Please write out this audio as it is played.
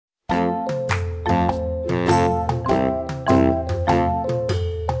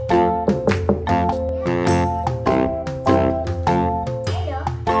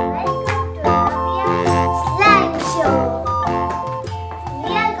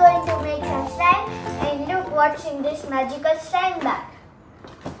what's in this magical slime bag.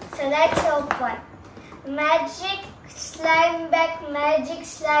 So let's open. Magic slime bag, magic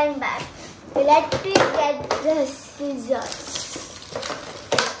slime bag. Let me get the scissors.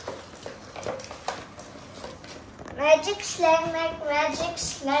 Magic slime bag, magic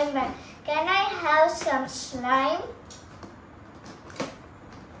slime bag. Can I have some slime?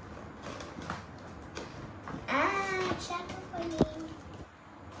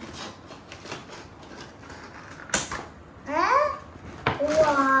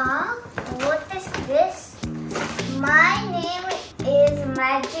 Wow, what is this? My name is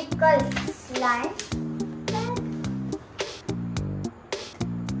Magical Slime.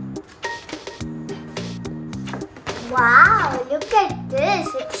 Wow, look at this.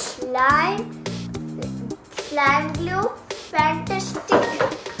 It's slime glue, fantastic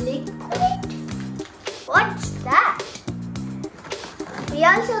liquid. What's that? We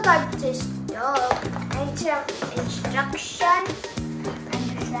also got this dog and some instructions and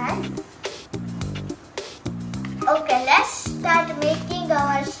slime. Okay, let's start making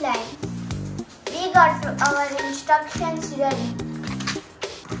our slime. We got our instructions ready.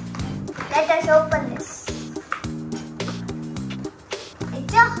 Let us open this.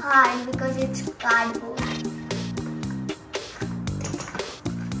 It's hard because it's cardboard.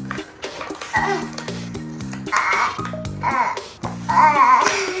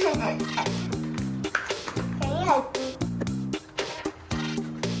 Can you help me?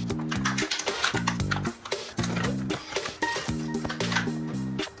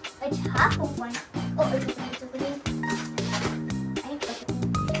 It's half open. Oh, it's opening. I got it.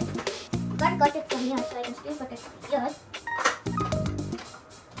 Can't cut it from here, so I can still cut it from here.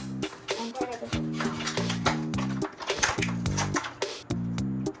 And then I can...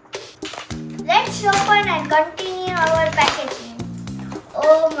 Let's open and continue our packaging.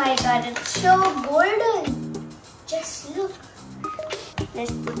 Oh my god, it's so golden. Just look.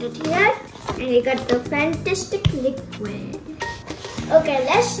 Let's put it here. And we got the fantastic liquid. Okay,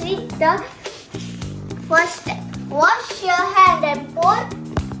 let's read the first step. Wash your hand and pour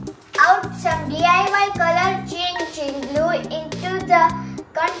out some DIY color changing glue into the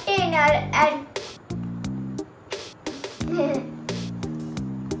container and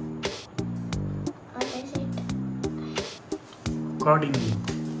what is it?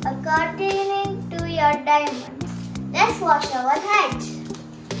 According to your diamonds. Let's wash our hands.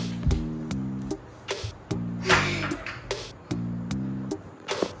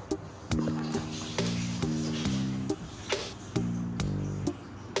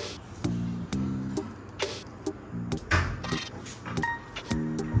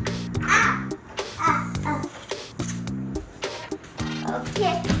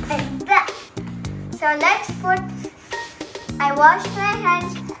 Okay, and that. So let's put. I washed my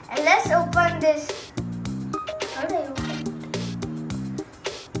hands and let's open this. How do I open it?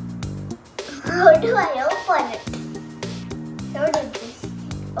 How do I open it? How did this?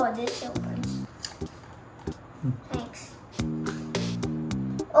 Oh, this opens. Thanks.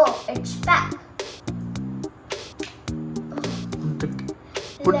 Oh, it's back.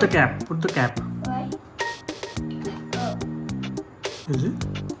 Put the cap. Put the cap. Why? Oh. Is it?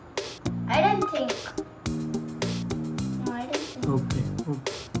 I don't think. No, I don't think. Okay.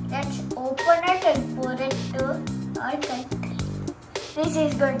 Let's open it and pour it to our country. This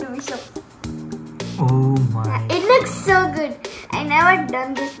is going to be so. Oh my. It looks so good. I never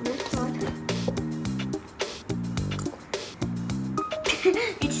done this before.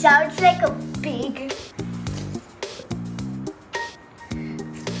 It sounds like a pig.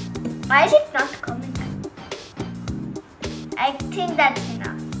 Why is it not coming? I think that's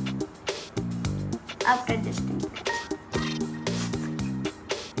enough. After this thing.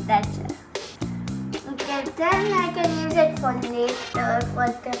 That's it. Okay, then I can use it for later, for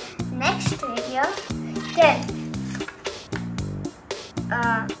the next video. Then,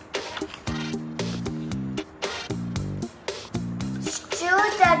 stew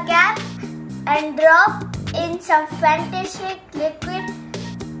the gap and drop in some fantastic liquid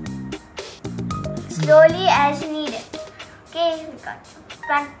slowly as needed. Okay, we got some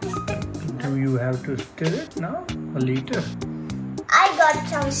fantastic. Do you have to stir it now or later? I got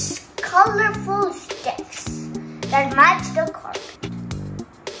some colorful sticks that match the carpet.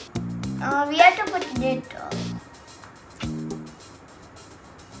 We have to put it on.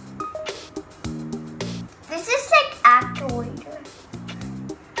 This is like activator.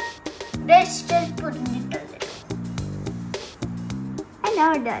 Let's just put little. And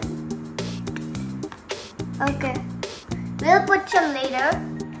now done. Okay, we'll put some later.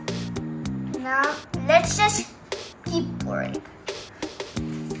 Now let's just keep pouring.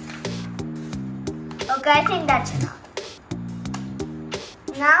 Okay, I think that's enough.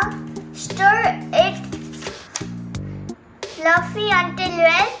 Now stir it fluffy until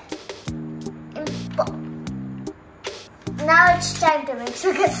when. Now it's time to mix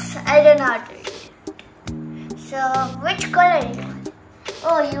because I don't know how to read it. So which color do you want?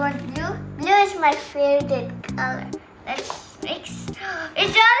 Oh, you want blue? Blue is my favorite color. Let's mix.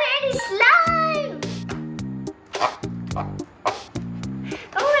 It's already slime!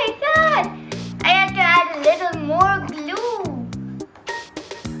 Oh my god! I have to add a little more glue.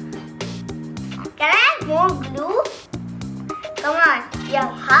 Can I add more glue? Come on, you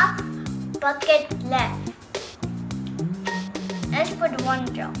have half bucket left. Let's put 1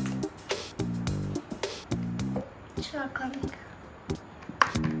 drop. It's not coming.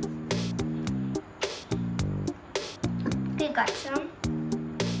 We got some.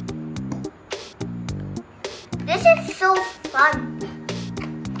 This is so fun.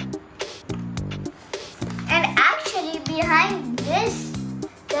 And actually behind this,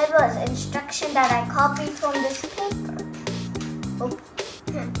 there was instruction that I copied from this paper. Oh.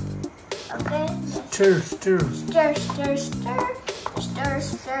 Okay. Stir, stir. Stir, stir, stir. Stir,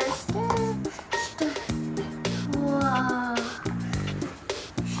 stir, stir. Stir. Wow.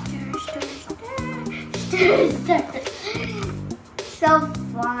 Stir, stir, stir. Stir, stir. So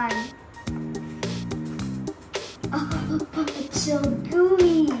fun. Oh, it's so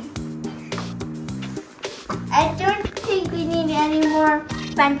gooey. I don't think we need any more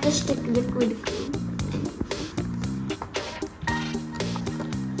fantastic liquid glue.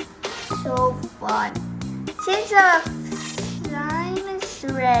 So fun. Since our slime is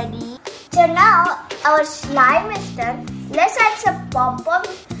ready, so now our slime is done. Let's add some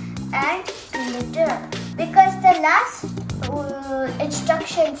pom-poms and glitter because the last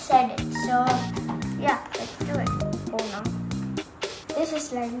instruction said it. So yeah, let's do it. Oh no, this is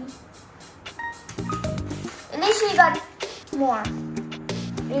slimy. At least we got more.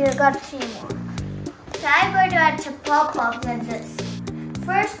 We got 3 more. So I'm going to add some pom-poms in this.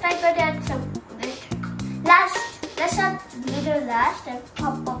 First, I'm going to add some glitter. Last, let's add glitter last and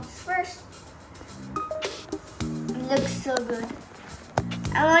pom-poms first. It looks so good.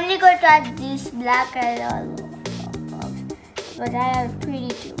 I'm only going to add these black and all pom-poms, but I have pretty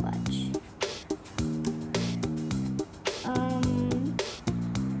too much.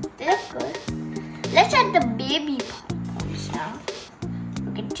 They look good. Let's add the baby pom-poms now.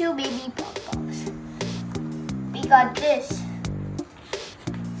 Okay, 2 baby pom-poms. We got this.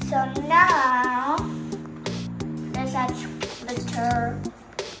 So now, let's add glitter.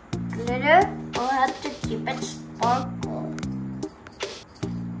 Glitter will help to keep it sparkle.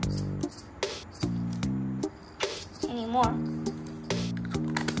 Any more?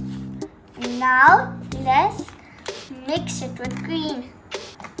 Now, let's mix it with green.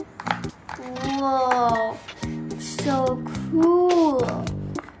 Whoa, so cool.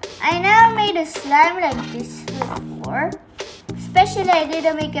 I never made a slime like this before. Especially I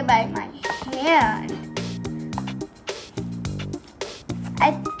didn't make it by my hand.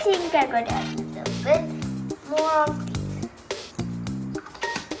 I think I'm going to add a little bit more of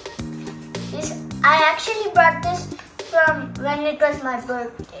these. I actually brought this from when it was my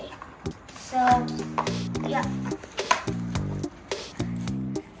birthday. So, yeah.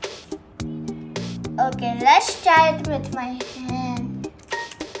 Okay, let's try it with my hand.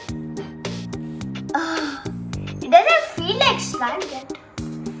 Oh, it doesn't feel like slime yet.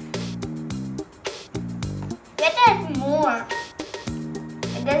 Get it more.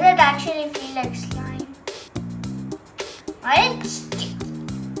 It doesn't actually feel like slime. Why it's sticky?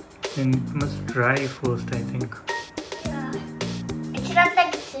 And it must dry first, I think. Yeah. It's not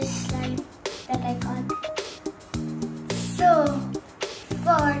like this slime that I got. So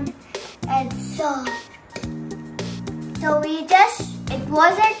fun and soft. So it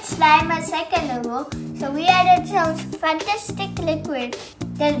wasn't slime a second ago. So we added some fantastic liquid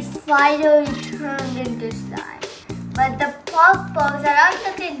that finally turned into slime. But the pom-poms are not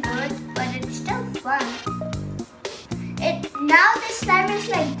looking good, but it's still fun. Now the slime is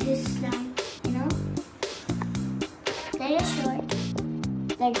like this slime, you know? Let me show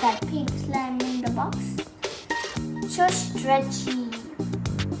it. Like that pink slime in the box. So stretchy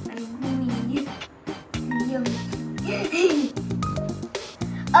and gooey and yummy.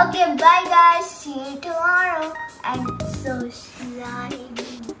 Okay, bye